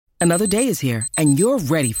Another day is here, and you're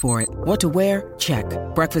ready for it. What to wear? Check.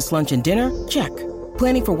 Breakfast, lunch, and dinner? Check.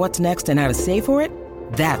 Planning for what's next and how to save for it?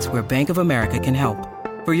 That's where Bank of America can help.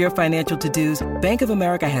 For your financial to-dos, Bank of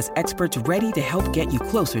America has experts ready to help get you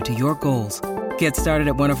closer to your goals. Get started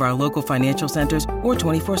at one of our local financial centers or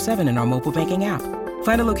 24/7 in our mobile banking app.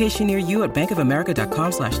 Find a location near you at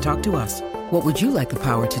bankofamerica.com/talktous. What would you like the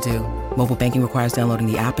power to do? Mobile banking requires downloading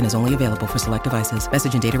the app and is only available for select devices.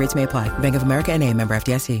 Message and data rates may apply. Bank of America N.A., member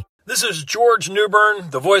FDIC. This is George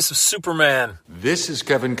Newbern, the voice of Superman. This is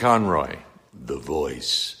Kevin Conroy, the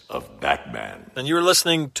voice of Batman. And you're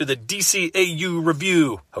listening to the DCAU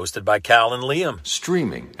Review, hosted by Cal and Liam.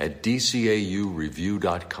 Streaming at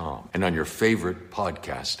DCAUreview.com and on your favorite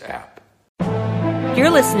podcast app.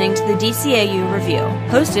 You're listening to the DCAU Review,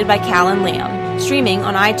 hosted by Cal and Liam. Streaming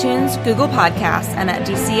on iTunes, Google Podcasts, and at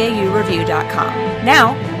DCAUreview.com.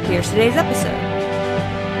 Now, here's today's episode.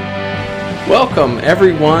 Welcome,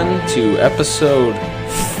 everyone, to episode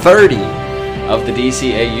 30 of the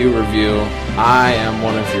DCAU Review. I am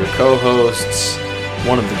one of your co-hosts,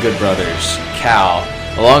 one of the good brothers, Cal.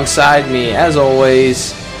 Alongside me, as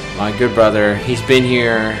always, my good brother. He's been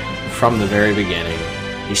here from the very beginning.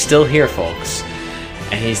 He's still here, folks.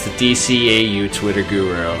 And he's the DCAU Twitter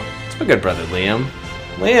guru. It's my good brother, Liam.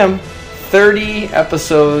 Liam, 30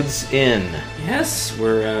 episodes in. Yes,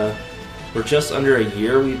 we're just under a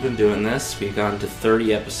year we've been doing this. We've gone to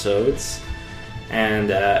 30 episodes. And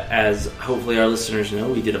as hopefully our listeners know,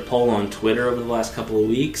 we did a poll on Twitter over the last couple of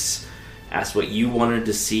weeks. Asked what you wanted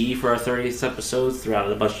to see for our 30th episodes, threw out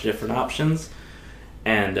a bunch of different options.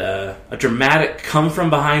 And a dramatic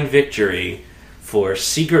come-from-behind victory for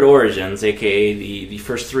Secret Origins, a.k.a. the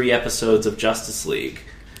first 3 episodes of Justice League.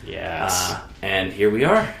 Yes. And here we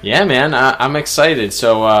are. Yeah, man, I'm excited.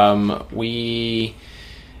 So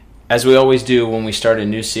as we always do when we start a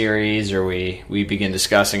new series or we begin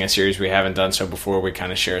discussing a series we haven't done so before, we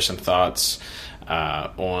kind of share some thoughts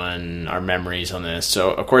on our memories on this.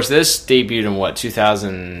 So, of course, this debuted in,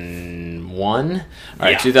 2001? All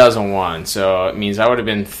right, yeah. 2001. So it means I would have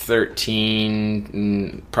been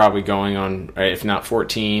 13, probably going on, if not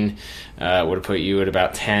 14. Would have put you at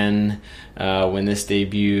about 10 when this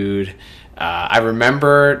debuted. I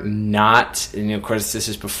remember not, and of course, this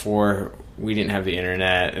is before we didn't have the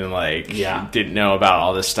internet and didn't know about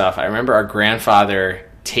all this stuff. I remember our grandfather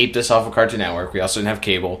taped this off of Cartoon Network. We also didn't have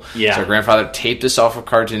cable. Yeah. So our grandfather taped this off of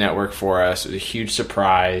Cartoon Network for us. It was a huge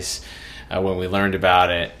surprise when we learned about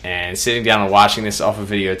it. And sitting down and watching this off of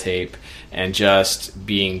videotape and just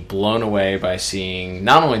being blown away by seeing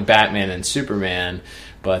not only Batman and Superman,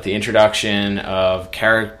 but the introduction of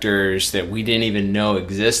characters that we didn't even know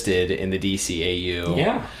existed in the DCAU.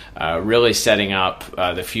 Yeah. Really setting up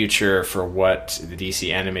the future for what the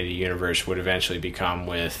DC animated universe would eventually become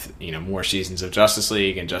with, more seasons of Justice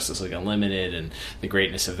League and Justice League Unlimited and the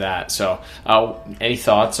greatness of that. So, any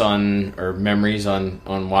thoughts on or memories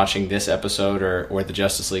on watching this episode or the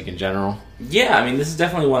Justice League in general? Yeah, I mean, this is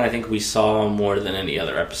definitely one I think we saw more than any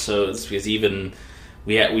other episodes because even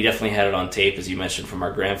we definitely had it on tape, as you mentioned, from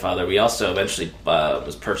our grandfather. We also eventually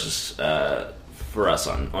was purchased for us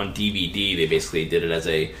on DVD. They basically did it as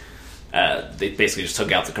they basically just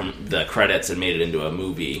took out the credits and made it into a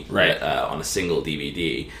movie, right? On a single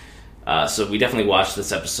DVD. So we definitely watched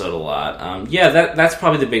this episode a lot. That's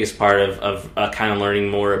probably the biggest part of kind of learning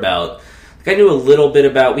more about. I knew a little bit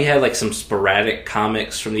about. We had some sporadic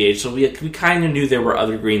comics from the age, so we kind of knew there were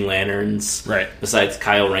other Green Lanterns, right? Besides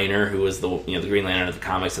Kyle Rayner, who was the Green Lantern of the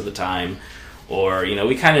comics at the time, or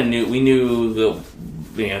we kind of knew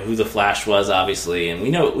who the Flash was, obviously, and we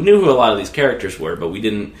knew who a lot of these characters were, but we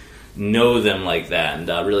didn't know them like that and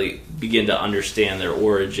really begin to understand their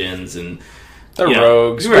origins and the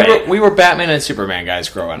rogues. Right. We were Batman and Superman guys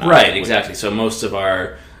growing up, right? Exactly. So most of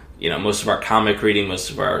our comic reading, most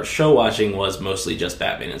of our show watching was mostly just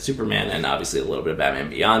Batman and Superman, and obviously a little bit of Batman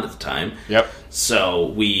Beyond at the time. Yep.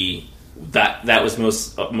 So that was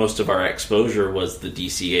most of our exposure was the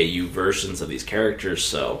DCAU versions of these characters.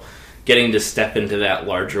 So getting to step into that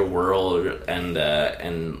larger world and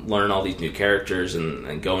learn all these new characters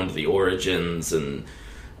and go into the origins and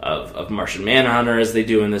of Martian Manhunter as they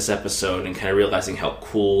do in this episode, and kind of realizing how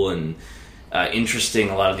cool and interesting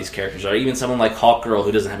a lot of these characters are. Even someone like Hawkgirl,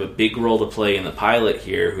 who doesn't have a big role to play in the pilot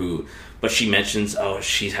here, but she mentions,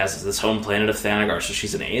 she has this home planet of Thanagar, so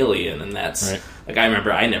she's an alien, and that's right. I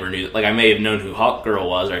remember I never knew. I may have known who Hawkgirl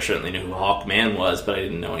was, or I certainly knew who Hawkman was, but I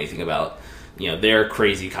didn't know anything about their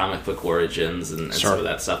crazy comic book origins and some of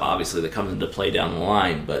that stuff. Obviously, that comes into play down the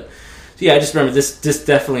line, but. Yeah, I just remember this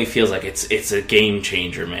definitely feels like it's a game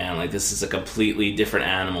changer, man. This is a completely different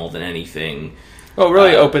animal than anything Well, it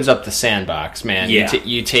really opens up the sandbox, man. Yeah.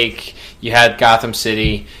 You had Gotham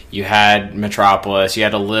City, you had Metropolis, you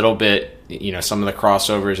had a little bit, some of the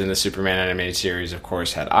crossovers in the Superman animated series, of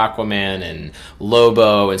course, had Aquaman and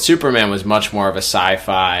Lobo, and Superman was much more of a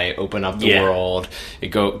sci-fi, open up the world,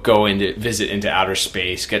 go into visit into outer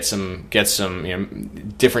space, get some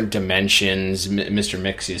different dimensions, Mr.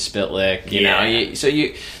 Mxyzptlk, so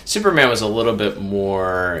Superman was a little bit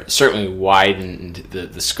more, certainly widened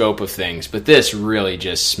the scope of things, but this really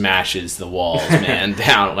just smashes the walls, man,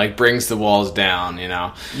 down, like brings the walls down,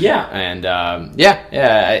 Yeah. And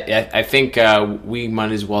I think we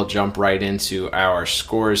might as well jump right into our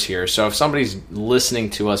scores here. So if somebody's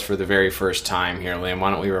listening to us for the very first time here, Liam,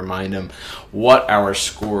 why don't we remind them what our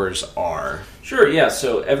scores are? Sure, yeah.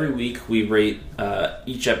 So every week we rate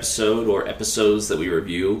each episode or episodes that we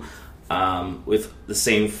review with the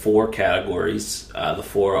same 4 categories. The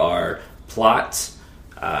 4 are plot,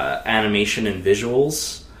 animation and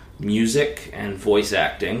visuals, music, and voice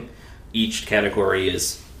acting. Each category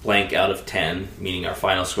is blank out of 10, meaning our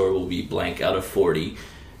final score will be blank out of 40.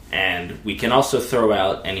 And we can also throw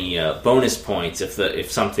out any bonus points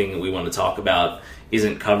if something we want to talk about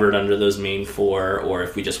isn't covered under those main 4, or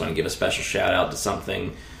if we just want to give a special shout out to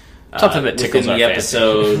something that tickles within our the fancy.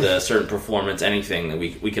 episode, a certain performance, anything, that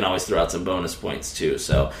we can always throw out some bonus points too.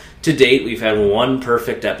 So to date, we've had 1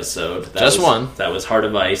 perfect episode. One. That was Heart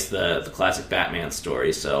of Ice, the classic Batman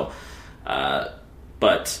story. So.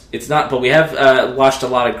 But it's not. But we have watched a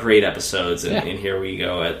lot of great episodes, and here we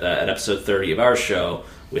go at episode 30 of our show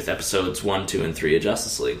with episodes 1, 2, and 3 of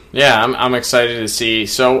Justice League. Yeah, I'm excited to see.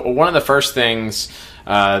 So one of the first things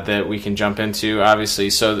that we can jump into, obviously.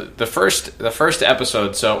 So the first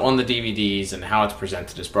episode, so on the DVDs and how it's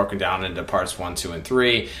presented, is broken down into parts 1, 2, and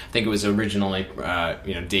 3. I think it was originally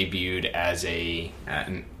debuted as a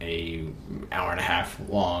hour and a half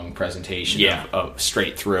long presentation of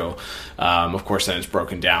straight through. Of course, then it's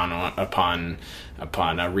broken down upon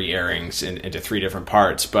re-airings into 3 different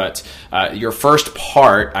parts. But your first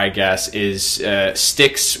part, I guess, is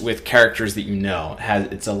sticks with characters that you know.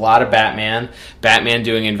 It's a lot of Batman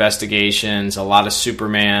doing investigations, a lot of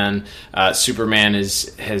Superman. Superman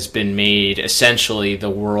has been made essentially the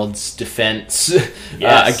world's defense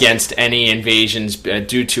against any invasions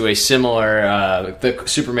due to a similar the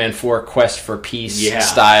Superman 4 Quest for Peace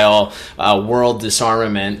style world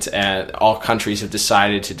disarmament. All countries have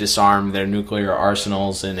decided to disarm their nuclear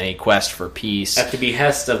arsenals in a quest for peace. At the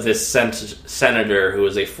behest of this senator who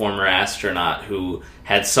was a former astronaut who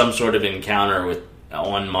had some sort of encounter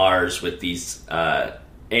on Mars with these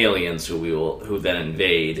aliens who then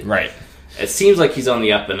invade. Right. It seems like he's on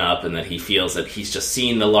the up and up, and that he feels that he's just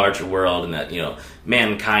seen the larger world, and that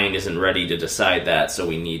mankind isn't ready to decide that. So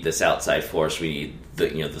we need this outside force. We need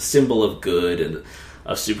the symbol of good and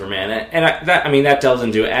of Superman, and that delves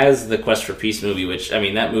into, as the Quest for Peace movie, which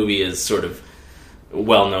that movie is sort of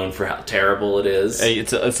well known for how terrible it is.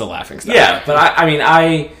 It's a laughing stock. Yeah, but it's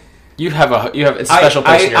a special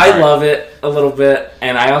place in your heart. I love it a little bit,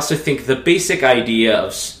 and I also think the basic idea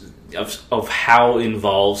of how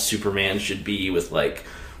involved Superman should be with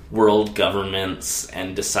world governments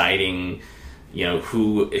and deciding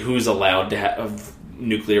who's allowed to have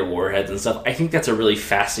nuclear warheads and stuff. I think that's a really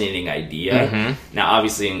fascinating idea. Mm-hmm. Now,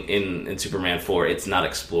 obviously, in Superman 4, it's not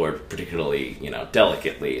explored particularly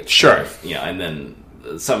delicately. It's sure, and then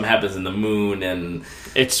something happens in the moon, and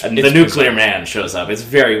it's the nuclear man shows up. It's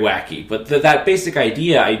very wacky, but that basic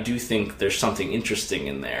idea, I do think there's something interesting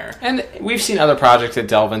in there. And we've seen other projects that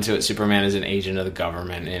delve into it. Superman is an agent of the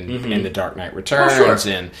government in The Dark Knight Returns,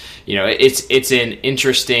 and it's an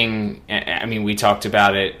interesting. We talked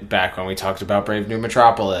about it back when we talked about Brave New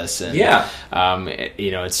Metropolis, and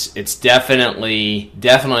it's definitely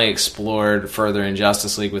explored further in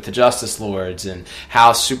Justice League with the Justice Lords, and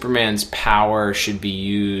how Superman's power should be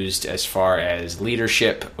used as far as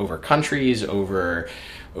leadership over countries, over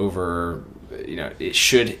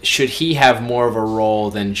should he have more of a role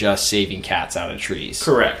than just saving cats out of trees?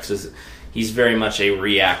 Correct. He's very much a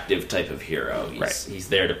reactive type of hero. He's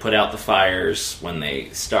there to put out the fires when they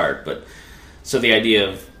start. But so the idea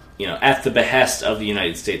of at the behest of the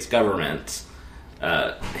United States government,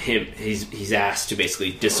 he's asked to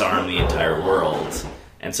basically disarm the entire world.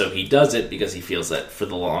 And so he does it because he feels that for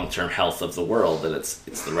the long-term health of the world, that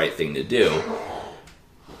it's the right thing to do.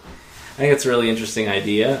 I think it's a really interesting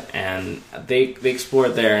idea, and they explore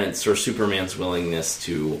it there, and it's sort of Superman's willingness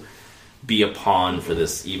to be a pawn for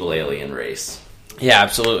this evil alien race. Yeah,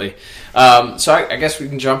 absolutely. So I guess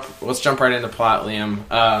let's jump right into plot, Liam.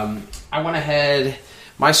 I went ahead,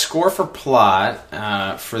 my score for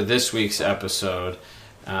plot for this week's episode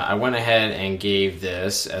I went ahead and gave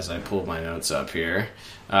this, as I pulled my notes up here.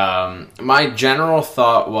 My general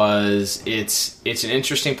thought was it's an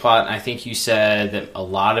interesting plot. And I think you said that a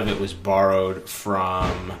lot of it was borrowed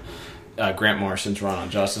from Grant Morrison's run on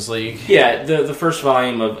Justice League. Yeah, the first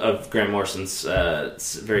volume of Grant Morrison's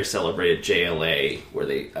very celebrated JLA, where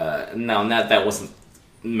they now that wasn't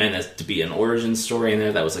meant to be an origin story in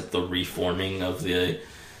there. That was like the reforming of the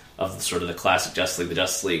sort of the classic Justice League. The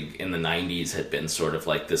Justice League in the 90s had been sort of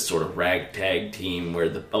like this sort of ragtag team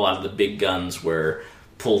where a lot of the big guns were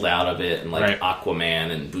pulled out of it, and like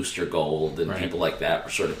Aquaman and Booster Gold and people like that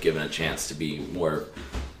were sort of given a chance to be more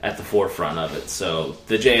at the forefront of it. So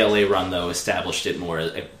the JLA run, though, established it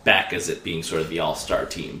more back as it being sort of the all-star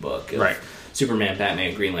team book. Of Superman,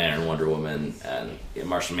 Batman, Green Lantern, Wonder Woman, and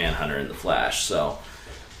Martian Manhunter and the Flash. So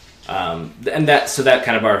that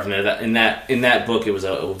kind of borrowed from there. In that book, it was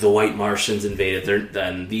the White Martians invaded.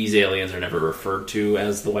 And these aliens are never referred to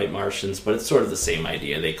as the White Martians, but it's sort of the same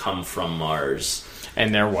idea. They come from Mars,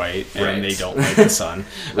 and they're white, and they don't like the sun.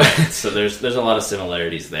 So there's a lot of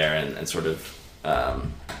similarities there, and sort of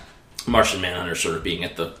Martian Manhunter sort of being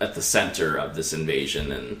at the center of this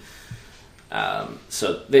invasion, and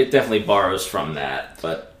so it definitely borrows from that.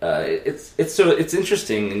 But it's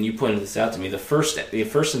interesting, and you pointed this out to me. The first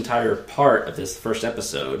entire part of this first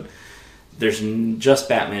episode, there's just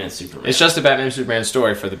Batman and Superman. It's just a Batman and Superman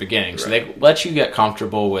story for the beginning, so they let you get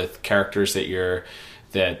comfortable with characters that you're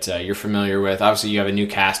familiar with. Obviously, you have a new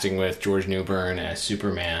casting with George Newbern as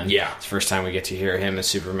Superman. Yeah. It's the first time we get to hear him as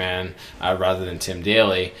Superman rather than Tim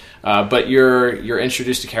Daly. But you're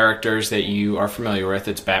introduced to characters that you are familiar with.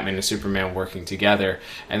 It's Batman and Superman working together.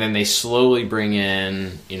 And then they slowly bring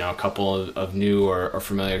in, a couple of new or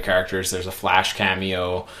familiar characters. There's a Flash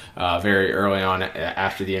cameo very early on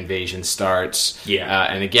after the invasion starts.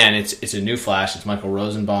 Yeah. And again, it's a new Flash. It's Michael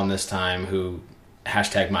Rosenbaum this time, who...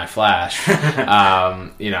 #MyFlash.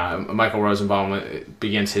 Michael Rosenbaum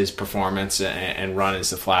begins his performance and run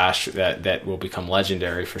as the Flash that will become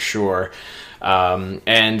legendary for sure.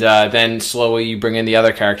 Then slowly you bring in the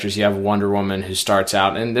other characters. You have Wonder Woman, who starts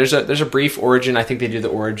out, and there's a brief origin. I think they do the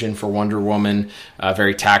origin for Wonder Woman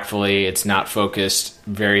very tactfully. It's not focused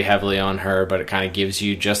very heavily on her, but it kind of gives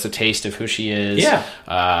you just a taste of who she is. Yeah.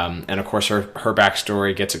 And of course her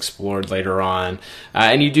backstory gets explored later on.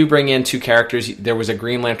 And you do bring in two characters. There was a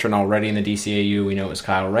Green Lantern already in the DCAU. We know it was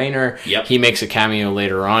Kyle Rayner. Yep. He makes a cameo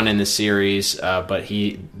later on in the series, but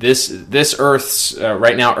this Earth's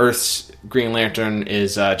right now Earth's Green Lantern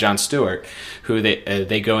is John Stewart, who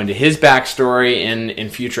they go into his backstory in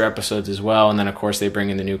future episodes as well, and then of course they bring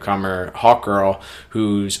in the newcomer Hawkgirl,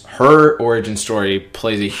 her origin story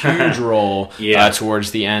plays a huge role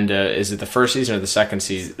towards the end. Is it the first season or the second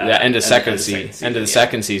season? The end of the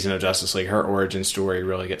second season of Justice League. Her origin story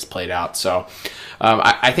really gets played out. So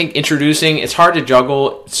I think it's hard to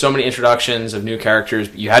juggle so many introductions of new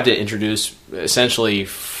characters. You had to introduce essentially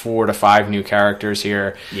 4 to 5 new characters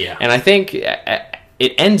here. Yeah. And I think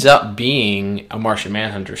it ends up being a Martian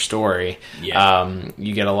Manhunter story. Yeah.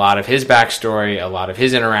 You get a lot of his backstory, a lot of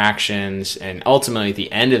his interactions, and ultimately at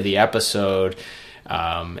the end of the episode,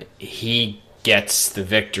 he gets the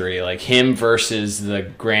victory. Like him versus the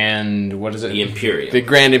Grand... What is it? The Imperium. The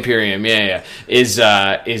Grand Imperium, is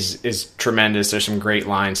tremendous. There's some great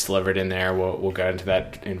lines delivered in there. We'll get into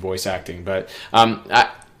that in voice acting. But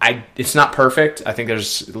it's not perfect. I think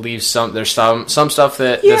there's some stuff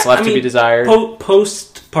that's left to be desired.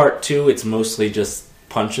 Post part 2, it's mostly just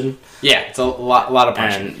punching. Yeah, it's a lot of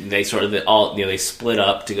punching. And they sort of they split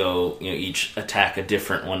up to go, each attack a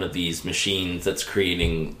different one of these machines that's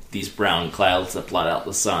creating these brown clouds that blot out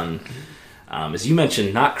the sun. As you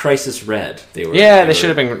mentioned, not Crisis Red. They should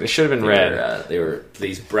have been red. They were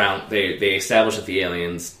these brown. They established that the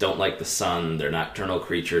aliens don't like the sun. They're nocturnal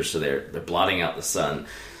creatures, so they're blotting out the sun.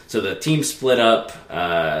 So the team split up.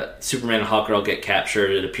 Superman and Hawkgirl get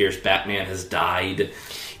captured. It appears Batman has died.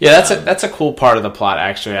 Yeah, that's a cool part of the plot.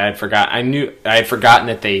 Actually, I had forgotten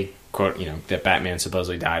that they quote that Batman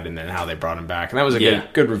supposedly died, and then how they brought him back, and that was a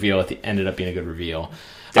good reveal. Ended up being a good reveal.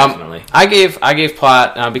 Definitely. I gave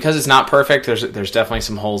plot because it's not perfect. There's definitely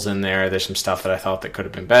some holes in there. There's some stuff that I thought that could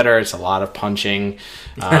have been better. It's a lot of punching.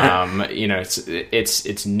 It's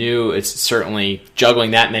new. It's certainly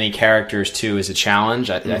juggling that many characters too is a challenge.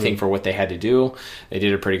 I think for what they had to do, they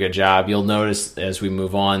did a pretty good job. You'll notice as we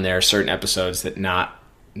move on, there are certain episodes that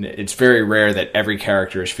it's very rare that every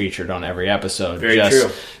character is featured on every episode. True.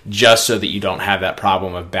 Just so that you don't have that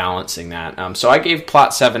problem of balancing that. So I gave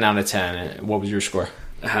plot 7 out of 10. What was your score?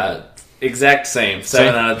 Exact same.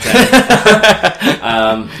 7 out of 10.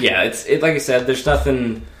 It's like I said. There's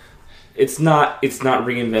nothing. it's not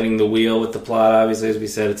reinventing the wheel with the plot. Obviously, as we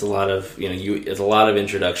said, it's a lot of it's a lot of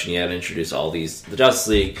introduction. You got to introduce the Justice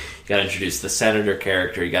League. You got to introduce the Senator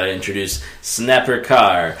character. You got to introduce Snapper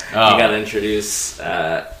Carr. You got to introduce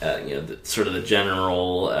sort of the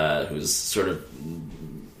general who's sort of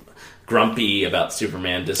grumpy about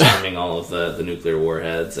Superman disarming all of the nuclear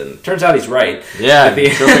warheads, and turns out he's right. Yeah,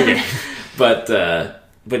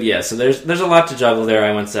 but yeah, so there's a lot to juggle there.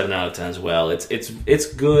 I went 7 out of 10 as well. It's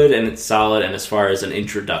good and it's solid. And as far as an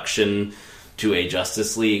introduction to a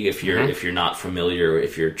Justice League, if you're not familiar,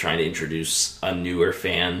 if you're trying to introduce a newer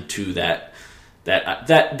fan to that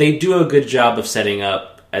they do a good job of setting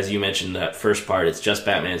up. As you mentioned, that first part, it's just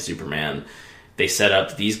Batman and Superman. They set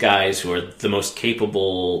up these guys who are the most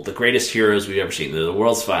capable, the greatest heroes we've ever seen. They're the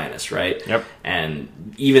world's finest, right? Yep.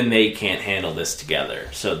 And even they can't handle this together.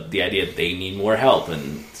 So the idea that they need more help,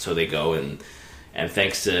 and so they go and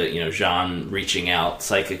thanks to Jean reaching out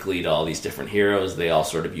psychically to all these different heroes, they all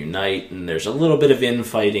sort of unite. And there's a little bit of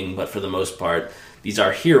infighting, but for the most part, these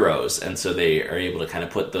are heroes, and so they are able to kind of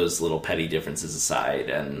put those little petty differences aside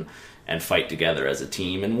and fight together as a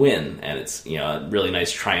team and win. And it's a really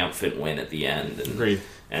nice triumphant win at the end. And, Agreed.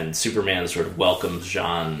 And Superman sort of welcomes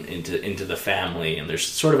Jean into the family, and there's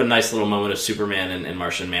sort of a nice little moment of Superman and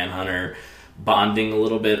Martian Manhunter bonding a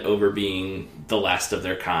little bit over being the last of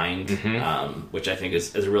their kind, which I think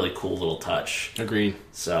is a really cool little touch. Agreed.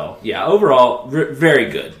 So yeah, overall,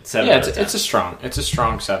 very good. 7 out of 10. It's a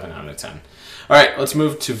strong 7 out of 10. All right, let's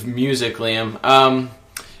move to music, Liam.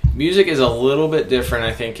 Music is a little bit different,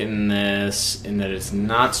 I think, in that it's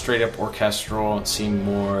not straight up orchestral. It seemed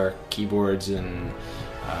more keyboards and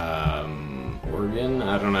organ.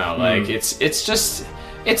 I don't know. Like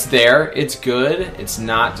it's there. It's good. It's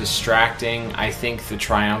not distracting. I think the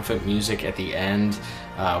triumphant music at the end,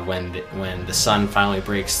 when the sun finally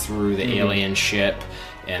breaks through the alien ship,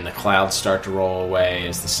 and the clouds start to roll away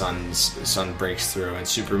as the sun breaks through, and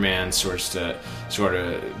Superman sort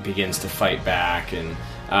of begins to fight back, and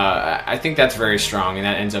I think that's very strong, and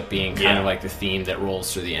that ends up being kind of like the theme that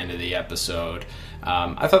rolls through the end of the episode.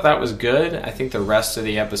 I thought that was good. I think the rest of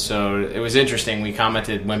the episode, it was interesting. We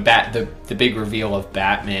commented when the big reveal of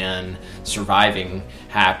Batman surviving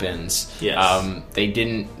happens. Yes.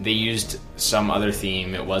 They used some other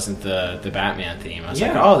theme. It wasn't the Batman theme. I was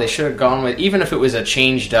like, oh, they should have gone with, even if it was a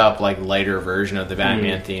changed up, like lighter version of the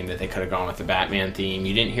Batman theme, that they could have gone with the Batman theme.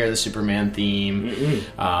 You didn't hear the Superman theme.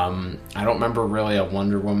 I don't remember really a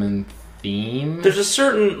Wonder Woman theme. There's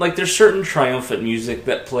certain triumphant music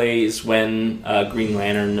that plays when Green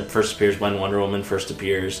Lantern first appears, when Wonder Woman first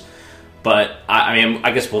appears. But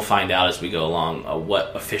I guess we'll find out as we go along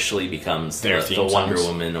what officially becomes the Wonder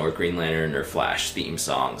Woman or Green Lantern or Flash theme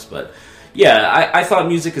songs. But yeah, I thought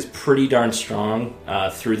music is pretty darn strong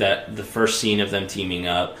through the first scene of them teaming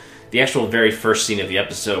up. The actual very first scene of the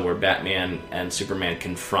episode where Batman and Superman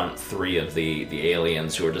confront 3 of the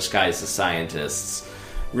aliens who are disguised as scientists.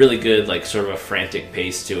 Really good, like sort of a frantic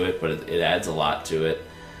pace to it, but it adds a lot to it.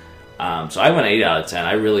 So I went 8 out of 10.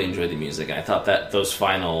 I really enjoyed the music, and I thought that those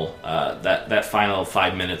final that final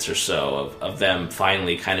 5 minutes or so of them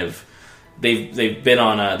finally kind of they've been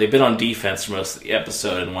on defense for most of the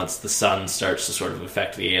episode, and once the sun starts to sort of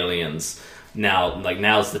affect the aliens,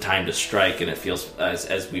 now's the time to strike, and it feels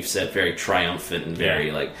as we've said, very triumphant and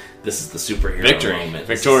very like this is the superhero victory moment,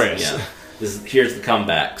 victorious. Here's the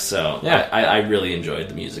comeback. So yeah, I really enjoyed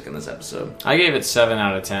the music in this episode. I gave it 7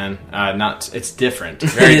 out of 10. It's different,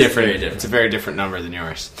 very different. Very different. It's a very different number than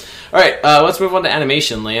yours. All right, let's move on to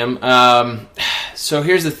animation, Liam. So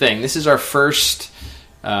here's the thing. This is our first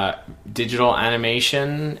digital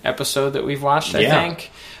animation episode that we've watched. I think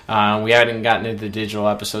we haven't gotten into the digital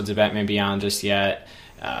episodes of Batman Beyond just yet.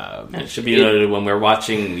 It should be noted when we're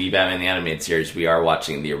watching the Batman the Animated Series, we are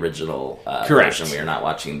watching the original version. We are not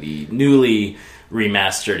watching the newly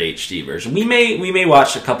remastered HD version. We may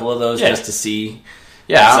watch a couple of those just to see.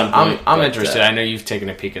 Yeah, I'm interested. I know you've taken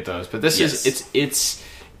a peek at those, but this is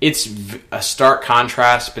it's a stark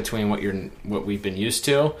contrast between what we've been used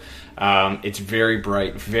to. It's very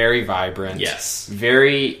bright, very vibrant. Yes,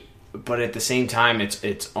 but at the same time,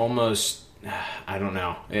 it's almost. I don't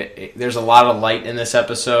know. There's a lot of light in this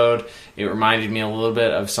episode. It reminded me a little bit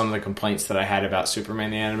of some of the complaints that I had about Superman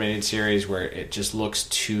the Animated Series, where it just looks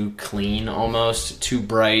too clean, almost too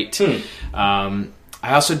bright. I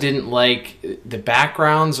also didn't like the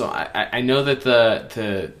backgrounds. I know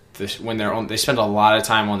that when they spend a lot of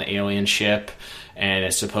time on the alien ship, and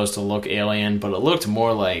it's supposed to look alien, but it looked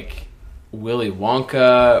more like Willy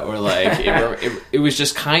Wonka, or like it was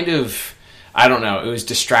just kind of. I don't know. It was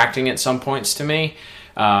distracting at some points to me.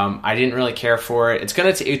 I didn't really care for it. It's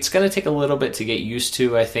gonna take a little bit to get used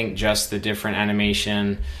to. I think just the different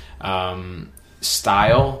animation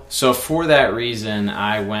style. So for that reason,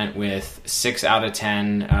 I went with 6 out of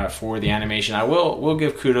 10 for the animation. I will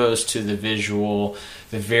give kudos to the visual,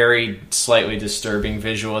 the very slightly disturbing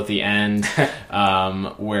visual at the end,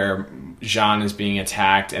 where Jean is being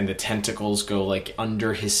attacked and the tentacles go like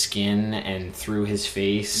under his skin and through his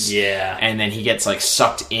face. Yeah. And then he gets like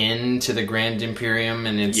sucked into the Grand Imperium,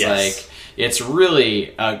 and it's Yes. like, it's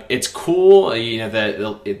really, it's cool. You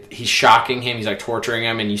know, he's shocking him. He's like torturing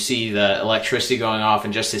him, and you see the electricity going off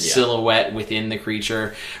and just his silhouette within the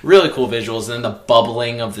creature. Really cool visuals. And then the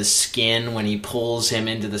bubbling of the skin when he pulls him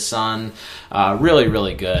into the sun. Really,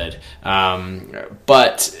 really good.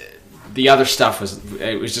 But the other stuff was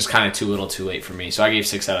just kind of too little too late for me. So I gave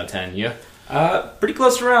 6 out of 10. You? Pretty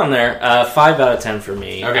close around there. 5 out of 10 for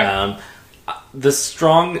me. Okay.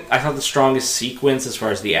 I thought the strongest sequence as far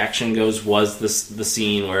as the action goes was the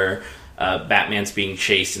scene where Batman's being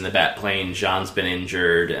chased in the Batplane, Jean's been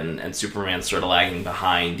injured, and Superman's sort of lagging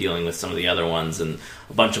behind, dealing with some of the other ones, and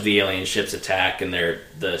a bunch of the alien ships attack, and the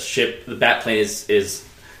Batplane is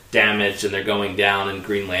damaged, and they're going down, and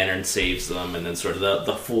Green Lantern saves them, and then sort of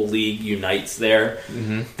the full League unites there.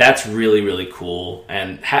 Mm-hmm. That's really, really cool,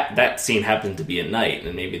 and that scene happened to be at night,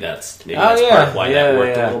 and maybe that's part of why that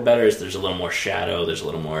worked a little better. Is there's a little more shadow, there's a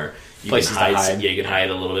little more places to hide. Yeah, you can hide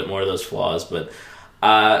a little bit more of those flaws, but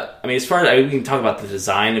I mean, as far as we can talk about the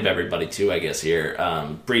design of everybody too, I guess here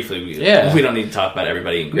briefly. We don't need to talk about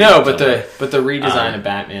everybody. In no, but the redesign of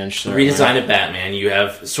Batman. Sure, redesign of Batman. You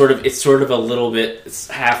have it's sort of a little bit. It's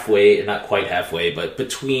halfway, not quite halfway, but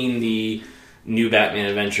between the new Batman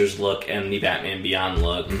Adventures look and the Batman Beyond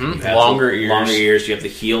look. Mm-hmm. You have longer ears. You have the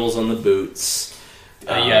heels on the boots.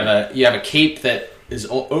 You have a cape that is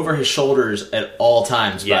over his shoulders at all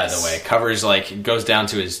times, by the way. Covers, like, goes down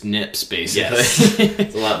to his nips, basically. Yes.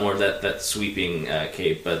 It's a lot more that sweeping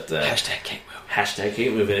cape, but... Hashtag cape move. Hashtag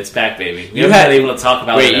cape movement. It's back, baby. We haven't been able to talk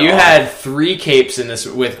about it at all. You had 3 capes in this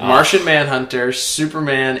with Martian Manhunter,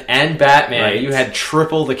 Superman, and Batman. Right. You had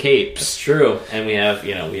triple the capes. That's true. And we have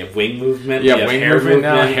wing movement. Yeah, wing movement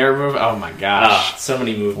now, hair movement. Oh my gosh. So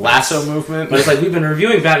many movements. Lasso movement. But it's like we've been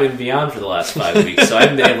reviewing Batman Beyond for the last 5 weeks, so I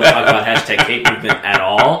haven't been able to talk about hashtag cape movement at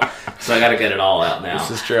all. So I got to get it all out now.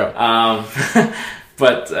 This is true.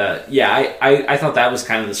 But I thought that was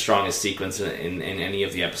kind of the strongest sequence in any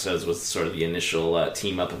of the episodes, was sort of the initial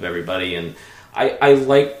team up of everybody. And I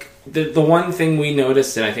like the one thing we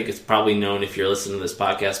noticed, and I think it's probably known if you're listening to this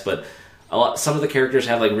podcast, but some of the characters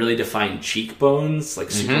have like really defined cheekbones, like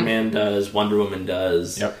Superman does, Wonder Woman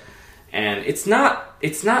does. Yep. And it's not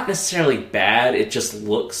necessarily bad. It just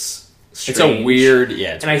looks strange. It's a weird,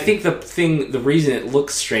 I think the reason it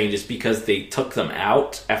looks strange is because they took them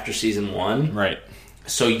out after season 1. Right.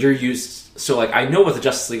 So I know what the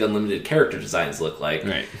Justice League Unlimited character designs look like,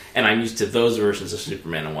 right? And I'm used to those versions of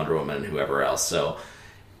Superman and Wonder Woman and whoever else. So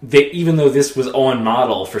even though this was on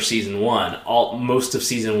model for season 1, most of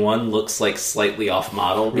season 1 looks like slightly off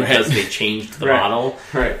model because they changed the model.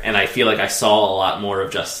 Right. And I feel like I saw a lot more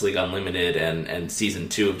of Justice League Unlimited and season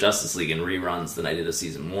 2 of Justice League in reruns than I did of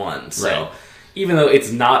season 1. So even though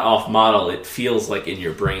it's not off model, it feels like in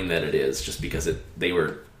your brain that it is, just because they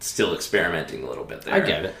were still experimenting a little bit there. I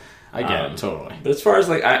get it. Totally. But as far as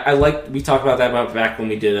we talked about that back when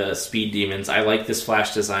we did Speed Demons. I like this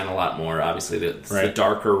Flash design a lot more. Obviously, the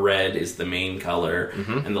darker red is the main color,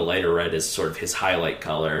 and the lighter red is sort of his highlight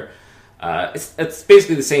color. It's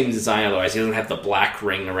basically the same design. Otherwise, he doesn't have the black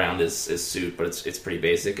ring around his suit, but it's pretty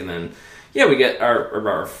basic. And then we get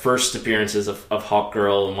our first appearances of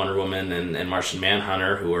Hawkgirl and Wonder Woman and Martian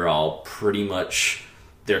Manhunter, who are all pretty much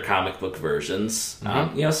their comic book versions.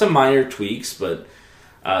 Some minor tweaks, but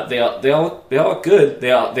they all look good.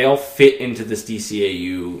 They all fit into this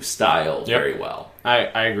DCAU style very well.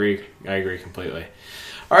 I agree. I agree completely.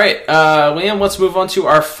 All right, Liam, let's move on to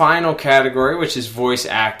our final category, which is voice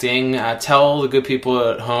acting. Tell the good people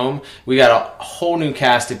at home, we got a whole new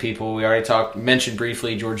cast of people. We already mentioned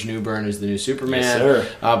briefly George Newbern is the new Superman. Yes, sir.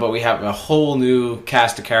 But we have a whole new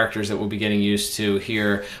cast of characters that we'll be getting used to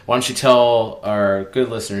here. Why don't you tell our good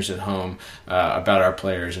listeners at home about our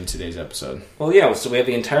players in today's episode? Well, so we have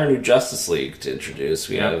the entire new Justice League to introduce.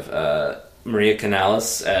 We have Maria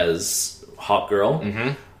Canales as Hawkgirl.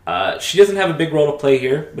 Mm-hmm. She doesn't have a big role to play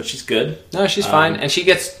here, but she's good. No, she's fine, and she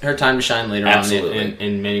gets her time to shine later on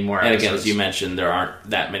in many more episodes. And again, as you mentioned, there aren't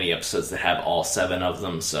that many episodes that have all 7 of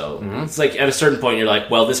them, so it's like at a certain point you're like,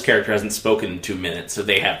 well, this character hasn't spoken in 2 minutes, so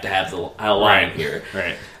they have to have the line here.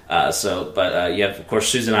 Right. You have, of course,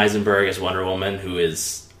 Susan Eisenberg as Wonder Woman, who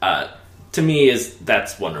is to me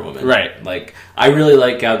that's Wonder Woman. Right. Like, I really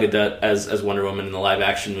like Gal Gadot as Wonder Woman in the live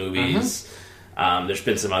action movies. There's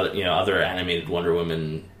been some other animated Wonder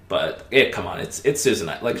Woman, but come on, it's Susan.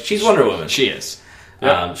 Like, she's Wonder Woman. She is.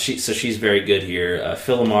 Yep. She's very good here.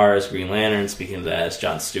 Phil LaMarr as Green Lantern. Speaking of that, as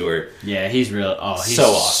Jon Stewart. Yeah, he's real. Oh, he's so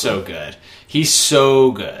awesome. So good. He's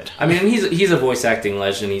so good. I mean, he's a voice acting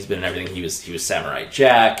legend. He's been in everything. He was Samurai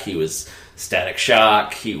Jack. He was Static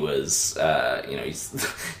Shock. He was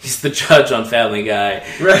he's the judge on Family Guy.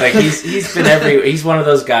 Right. Like, he's been everywhere. He's one of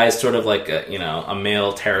those guys, sort of like a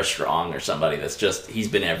male Tara Strong or somebody that's just, he's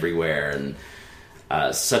been everywhere, and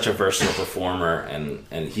such a versatile performer,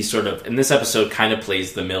 and he sort of, in this episode, kind of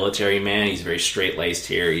plays the military man. He's very straight-laced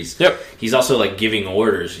here. He's also, like, giving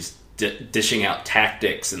orders. He's dishing out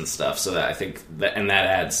tactics and stuff, so that I think that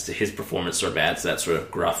adds to his performance, sort of adds to that sort of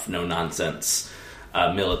gruff, no-nonsense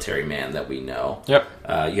military man that we know.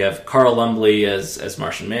 Yep. You have Carl Lumbly as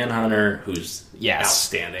Martian Manhunter, who's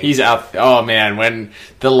outstanding. He's out. Oh, man, when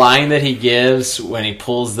the line that he gives when he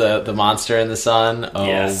pulls the monster in the sun,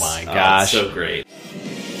 my gosh. So great.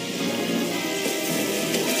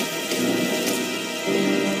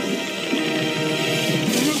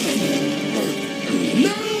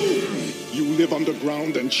 Live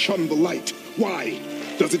underground and shun the light. Why?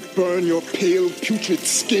 Does it burn your pale, putrid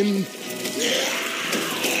skin?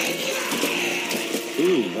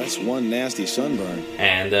 Ooh, that's one nasty sunburn.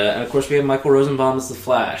 And of course we have Michael Rosenbaum as the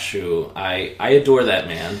Flash, who I adore that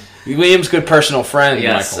man. William's good personal friend.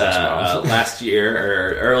 Yes, Michael last year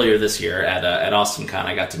or earlier this year at AustineCon,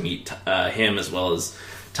 I got to meet him as well as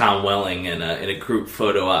Tom Welling in a group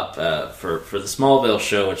photo op for the Smallville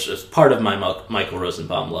show, which is part of my Michael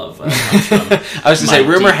Rosenbaum love. I was going to say,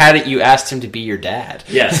 rumor had it you asked him to be your dad.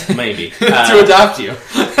 Yes, maybe. To adopt you.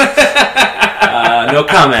 No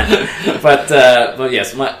comment. But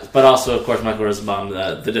yes, but also, of course, Michael Rosenbaum,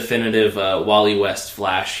 the definitive Wally West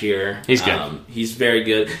Flash here. He's good. He's very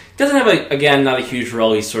good. Doesn't have not a huge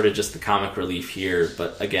role. He's sort of just the comic relief here.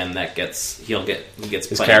 But again, he gets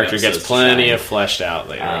his character gets plenty of fleshed out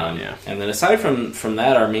later on. Yeah. And then aside from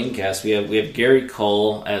that, our main cast, we have Gary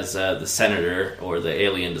Cole as the senator, or the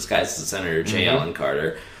alien disguised as the senator, J. Allen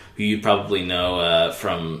Carter, who you probably know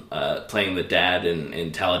from playing the dad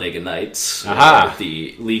in Talladega Nights, or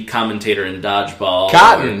the lead commentator in Dodgeball,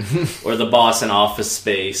 Cotton, or the boss in Office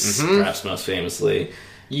Space, perhaps most famously.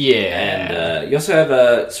 Yeah, and you also have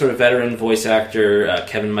a sort of veteran voice actor,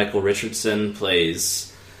 Kevin Michael Richardson, plays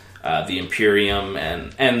the Imperium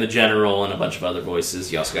and the General, and a bunch of other voices.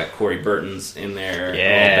 You also got Corey Burton's in there.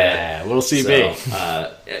 Yeah, a little bit. Little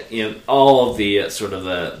CB. So, all of the sort of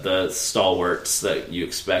the stalwarts that you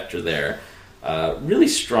expect are there. Really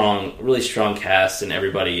strong cast, and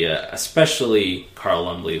everybody, especially Carl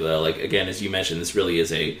Lumbly, though. Like, again, as you mentioned, this really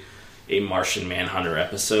is a Martian Manhunter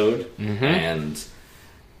episode, and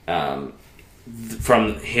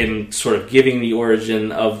from him sort of giving the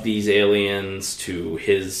origin of these aliens to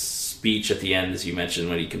his speech at the end, as you mentioned,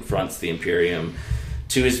 when he confronts the Imperium,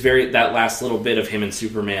 to his that last little bit of him and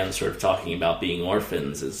Superman sort of talking about being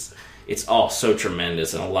orphans, it's all so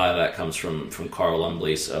tremendous, and a lot of that comes from Carl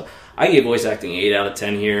Lumbly. So I gave voice acting 8 out of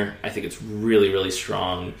 10 here. I think it's really, really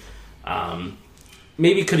strong.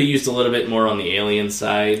 Maybe could have used a little bit more on the alien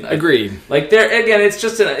side. Agreed. Like, it's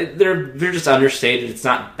just they're just understated. It's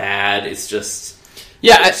not bad. It's just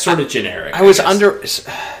sort of generic.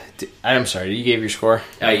 I'm sorry, you gave your score?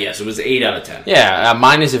 Yes, it was 8 out of 10. Yeah,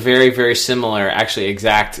 mine is a very, very similar, actually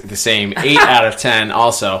exact the same, 8 out of 10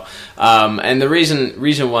 also. And the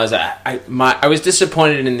reason was I was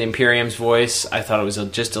disappointed in the Imperium's voice. I thought it was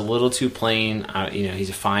just a little too plain. He's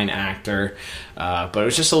a fine actor, but it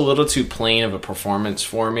was just a little too plain of a performance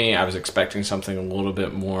for me. I was expecting something a little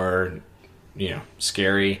bit more,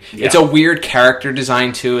 scary. Yeah. It's a weird character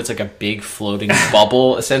design too. It's like a big floating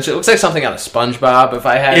bubble. Essentially, it looks like something out of SpongeBob. If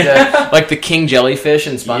I had to, like the king jellyfish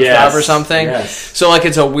in SpongeBob or something. Yes. So like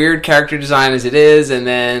it's a weird character design as it is, and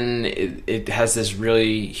then it has this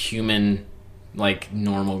really human, like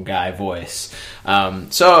normal guy voice. I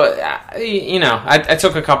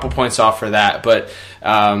took a couple points off for that, but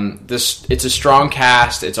it's a strong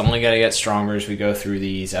cast. It's only going to get stronger as we go through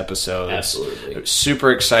these episodes. Absolutely.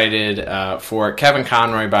 Super excited for it. Kevin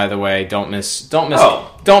Conroy, by the way, don't miss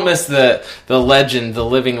the legend, the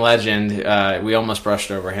living legend. We almost brushed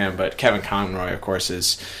over him, but Kevin Conroy, of course,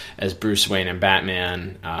 as Bruce Wayne and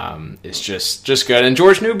Batman, is just good. And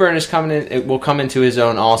George Newbern is coming in. It will come into his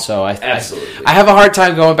own also. Absolutely. I have a hard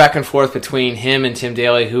time going back and forth between him and Tim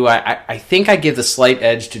Daly, who I think I give the slight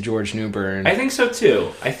edge to George Newbern. I think so too.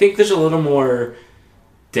 I think there's a little more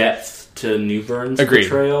depth to Newburn's Agreed.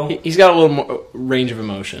 portrayal. He's got a little more range of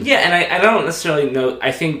emotion. Yeah, and I don't necessarily know.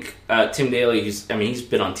 I think Tim Daly, he's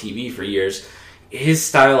been on TV for years. His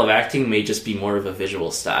style of acting may just be more of a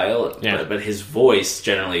visual style, but his voice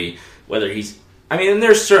generally, whether he's... I mean, and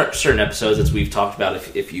there's certain episodes that we've talked about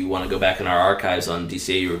if you want to go back in our archives on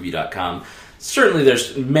DCAUreview.com. Certainly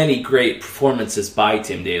there's many great performances by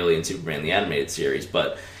Tim Daly in Superman the Animated Series,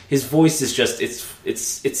 but his voice is just...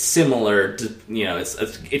 It's similar to...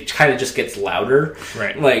 it kind of just gets louder.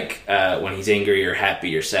 Right. Like, when he's angry or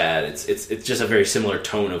happy or sad, it's just a very similar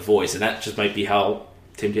tone of voice, and that just might be how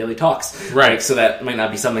Tim Daly talks. Right. Like, so that might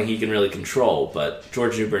not be something he can really control, but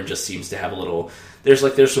George Newbern just seems to have a little...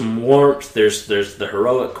 There's some warmth, there's the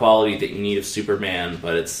heroic quality that you need of Superman,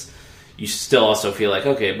 but you still also feel like,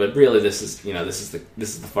 okay, but really this is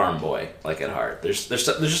the farm boy, like, at heart. There's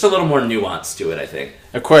just a little more nuance to it, I think.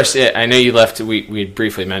 Of course, I know you left. We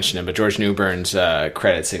briefly mentioned it, but George Newbern's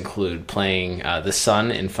credits include playing the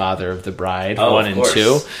son in Father of the Bride 1 and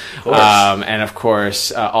 2, and of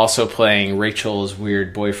course also playing Rachel's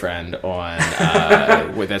weird boyfriend on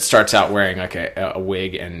that starts out wearing like a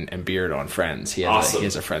wig and beard on Friends. He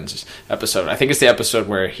has a Friends episode. I think it's the episode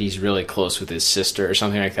where he's really close with his sister or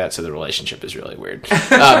something like that. So the relationship is really weird.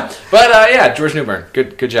 But George Newbern,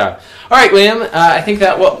 good job. All right, Liam. I think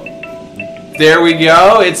that there we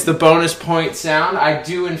go. It's the bonus point sound. I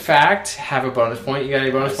do, in fact, have a bonus point. You got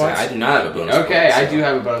any bonus points? I do not have a bonus point. Okay, I do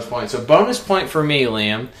have a bonus point. So bonus point for me,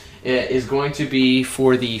 Liam, is going to be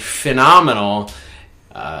for the phenomenal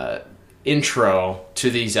intro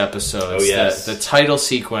to these episodes. Oh, yes. The title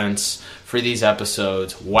sequence for these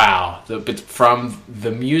episodes. Wow. From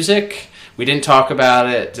the music, we didn't talk about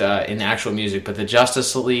it in actual music, but the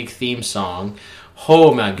Justice League theme song.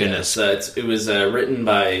 Oh, my goodness. Yes, it was written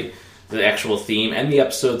by... The actual theme and the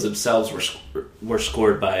episodes themselves were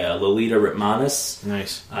scored by Lolita Ritmanis.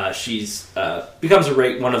 Nice. She's becomes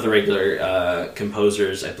one of the regular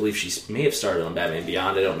composers. I believe she may have started on Batman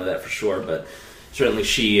Beyond. I don't know that for sure, but certainly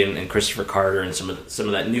she and Christopher Carter and some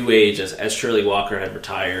of that new age as Shirley Walker had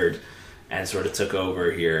retired and sort of took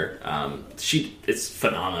over here. It's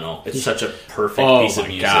phenomenal. It's such a perfect piece of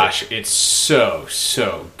music. Oh my gosh, it's so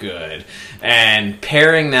good. And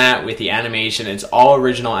pairing that with the animation, it's all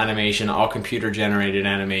original animation, all computer-generated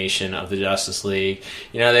animation of the Justice League.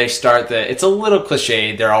 They start it's a little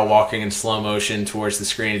cliched. They're all walking in slow motion towards the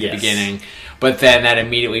screen at the beginning, but then that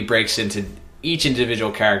immediately breaks into each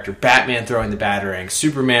individual character. Batman throwing the Batarang,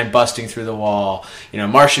 Superman busting through the wall,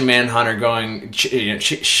 Martian Manhunter going,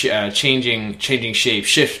 changing shape,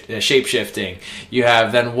 shape-shifting. You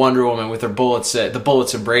have then Wonder Woman with her bullets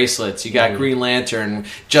and bracelets. You got Green Lantern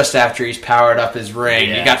just after he's powered up his ring.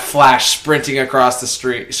 Yeah. You got Flash sprinting across the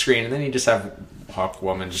screen, and then you just have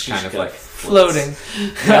Hawkwoman just kind of like floating.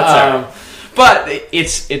 But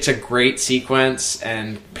it's a great sequence,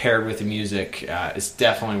 and paired with the music, it's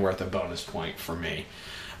definitely worth a bonus point for me.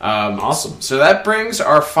 Awesome. So that brings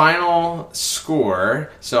our final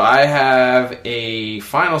score. So I have a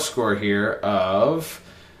final score here of,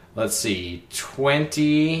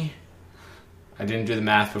 20... I didn't do the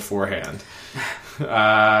math beforehand.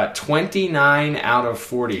 29 out of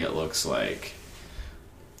 40, it looks like.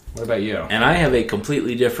 What about you? And I have a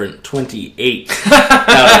completely different 28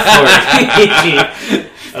 out of 40.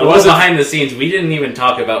 A little behind the scenes, we didn't even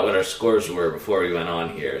talk about what our scores were before we went on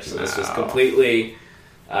here. So this was completely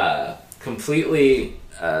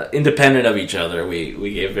independent of each other.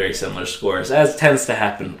 We gave very similar scores, as tends to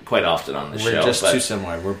happen quite often on the show. We're just too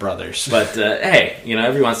similar. We're brothers. But hey,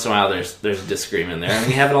 every once in a while there's a disagreement there, and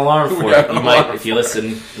we have an alarm for it. You might, if you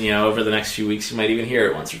listen, over the next few weeks, you might even hear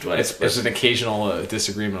it once or twice. It's an occasional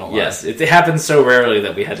disagreement alarm. Yes, it happens so rarely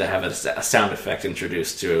that we had to have a sound effect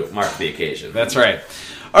introduced to mark the occasion. That's right.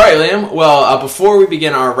 All right, Liam. Well, before we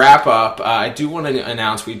begin our wrap-up, I do want to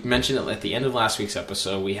announce, we mentioned it at the end of last week's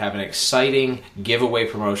episode, we have an exciting giveaway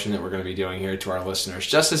promotion that we're going to be doing here to our listeners,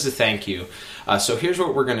 just as a thank you. So here's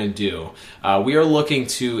what we're going to do. We are looking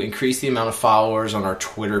to increase the amount of followers on our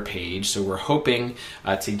Twitter page, so we're hoping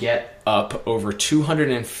to get up over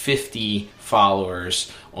 250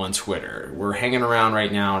 followers on Twitter. We're hanging around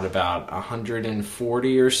right now at about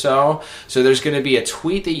 140 or so. So there's going to be a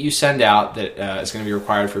tweet that you send out that is going to be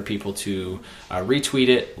required for people to retweet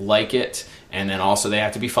it, like it, and then also they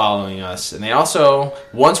have to be following us. And they also,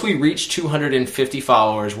 once we reach 250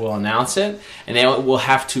 followers, we'll announce it, and they will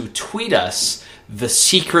have to tweet us the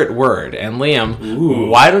secret word. And Liam,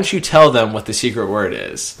 why don't you tell them what the secret word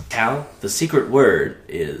is? Cal, the secret word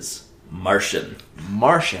is Martian.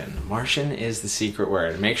 Martian is the secret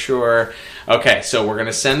word. Make sure. Okay, so we're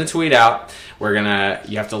gonna send the tweet out.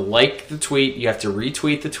 You have to like the tweet. You have to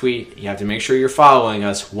retweet the tweet. You have to make sure you're following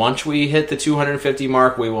us. Once we hit the 250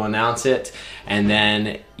 mark, we will announce it, and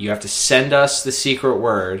then you have to send us the secret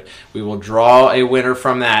word. We will draw a winner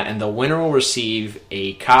from that, and the winner will receive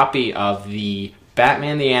a copy of the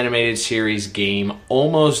Batman the Animated Series game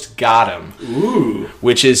Almost Got Him. Ooh.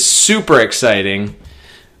 Which is super exciting.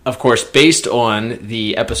 Of course, based on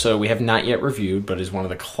the episode we have not yet reviewed, but is one of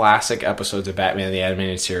the classic episodes of Batman the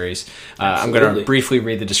Animated Series. I'm going to briefly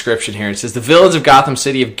read the description here. It says, the villains of Gotham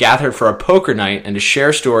City have gathered for a poker night and to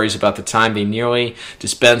share stories about the time they nearly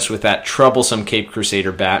dispensed with that troublesome Caped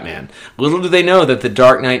Crusader Batman. Little do they know that the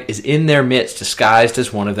Dark Knight is in their midst, disguised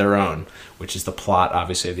as one of their own. Which is the plot,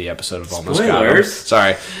 obviously, of the episode of Almost Got Him.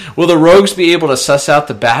 Sorry. Will the rogues be able to suss out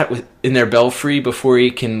the bat in their belfry before he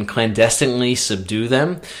can clandestinely subdue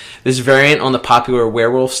them? This variant on the popular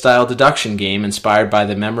werewolf-style deduction game, inspired by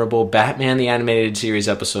the memorable Batman the Animated Series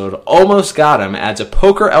episode Almost Got Him, adds a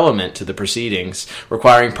poker element to the proceedings,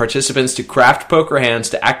 requiring participants to craft poker hands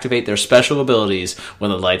to activate their special abilities when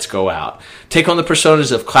the lights go out. Take on the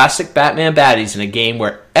personas of classic Batman baddies in a game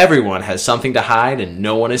where everyone has something to hide and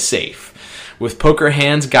no one is safe. With poker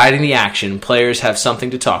hands guiding the action, players have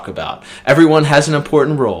something to talk about. Everyone has an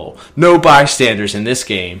important role. No bystanders in this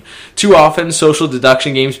game. Too often, social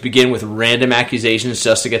deduction games begin with random accusations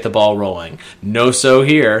just to get the ball rolling. No so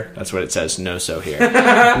here. That's what it says, no so here.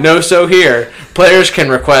 No so here. Players can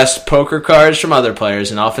request poker cards from other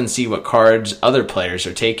players and often see what cards other players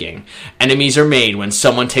are taking. Enemies are made when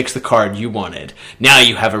someone takes the card you wanted. Now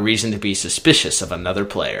you have a reason to be suspicious of another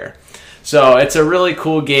player. So it's a really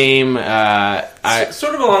cool game. Sort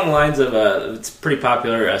of along the lines of, it's pretty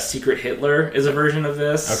popular, Secret Hitler is a version of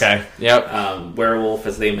this. Okay, yep. Werewolf,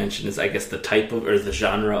 as they mentioned, is I guess the type of, or the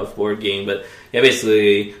genre of board game. But yeah,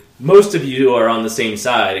 basically, most of you are on the same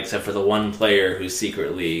side, except for the one player who's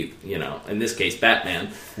secretly, in this case,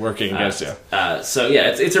 Batman. Working against you. So yeah,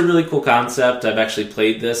 it's a really cool concept. I've actually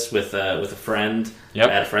played this with a friend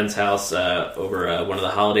at a friend's house over one of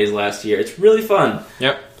the holidays last year. It's really fun.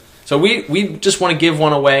 Yep. So we just want to give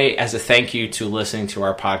one away as a thank you to listening to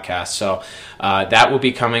our podcast. So that will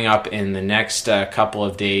be coming up in the next couple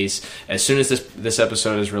of days. As soon as this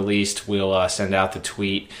episode is released, we'll send out the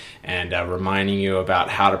tweet and reminding you about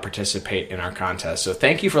how to participate in our contest. So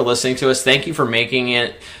thank you for listening to us. Thank you for making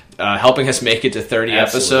it. Helping us make it to 30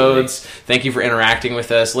 episodes. Thank you for interacting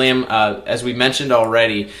with us. Liam, as we mentioned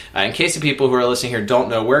already, in case the people who are listening here don't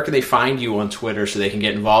know, where can they find you on Twitter so they can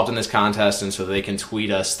get involved in this contest and so they can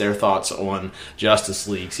tweet us their thoughts on Justice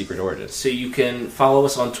League Secret Origins? So you can follow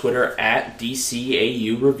us on Twitter at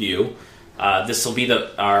DCAU Review. This will be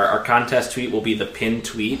our contest tweet will be the pinned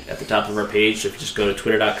tweet at the top of our page. So if you just go to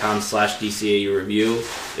twitter.com/DCAU Review,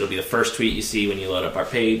 it'll be the first tweet you see when you load up our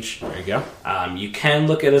page. There you go. You can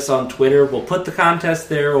look at us on Twitter. We'll put the contest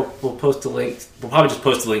there. We'll post a link. We'll probably just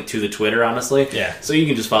post a link to the Twitter, honestly. Yeah. So you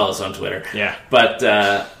can just follow us on Twitter. Yeah. But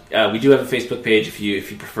we do have a Facebook page if you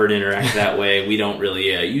prefer to interact that way. We don't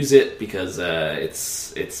really use it because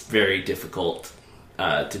it's very difficult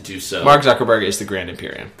to do so. Mark Zuckerberg is the Grand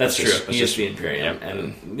Imperium. That's true. He is the Imperium. Yep.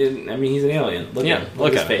 And I mean, he's an alien. Look at him.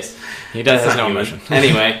 Look at his face. He has no emotion.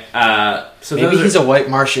 Anyway, so maybe he's a white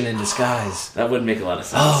Martian in disguise. That would make a lot of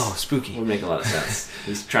sense. Oh, spooky. Would make a lot of sense.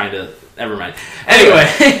 He's trying to... Never mind. Anyway.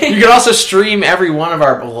 You can also stream every one of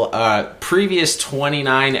our previous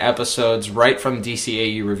 29 episodes right from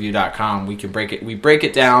DCAUreview.com. We break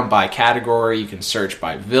it down by category. You can search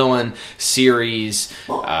by villain, series,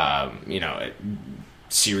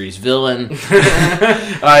 series villain.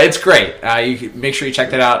 It's great. You can make sure you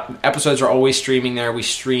check that out. Episodes are always streaming there. We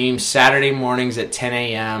stream Saturday mornings at 10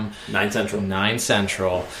 a.m. 9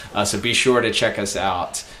 Central. So be sure to check us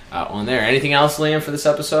out on there. Anything else, Liam, for this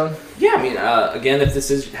episode? Yeah, I mean, again, if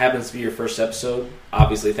this happens to be your first episode,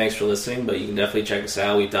 obviously thanks for listening, but you can definitely check us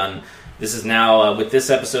out. This is now, with this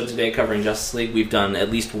episode today covering Justice League, we've done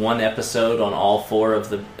at least one episode on all four of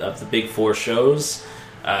the big four shows.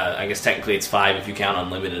 I guess technically it's 5 if you count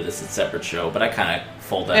Unlimited as a separate show, but I kind of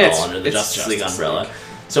fold that all under the Justice League umbrella.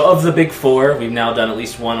 So of the big four, we've now done at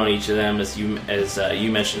least one on each of them. As you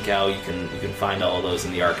mentioned, Cal, you can find all of those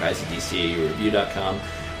in the archives at DCAUreview.com.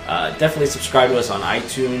 Definitely subscribe to us on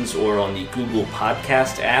iTunes or on the Google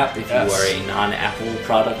Podcast app if you are a non-Apple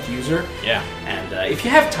product user. Yeah. And if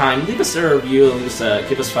you have time, leave us a review.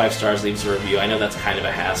 Give us 5 stars, leave us a review. I know that's kind of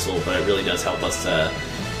a hassle, but it really does help us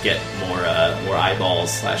get more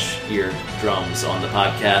eyeballs / eardrums on the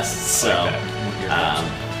podcast.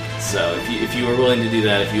 So if you are willing to do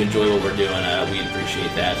that, if you enjoy what we're doing, we'd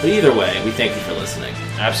appreciate that. But either way, we thank you for listening.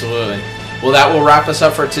 Absolutely. Well, that will wrap us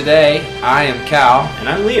up for today. I am Cal. And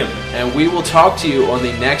I'm Liam. And we will talk to you on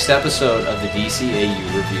the next episode of the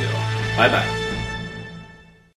DCAU Review. Bye-bye.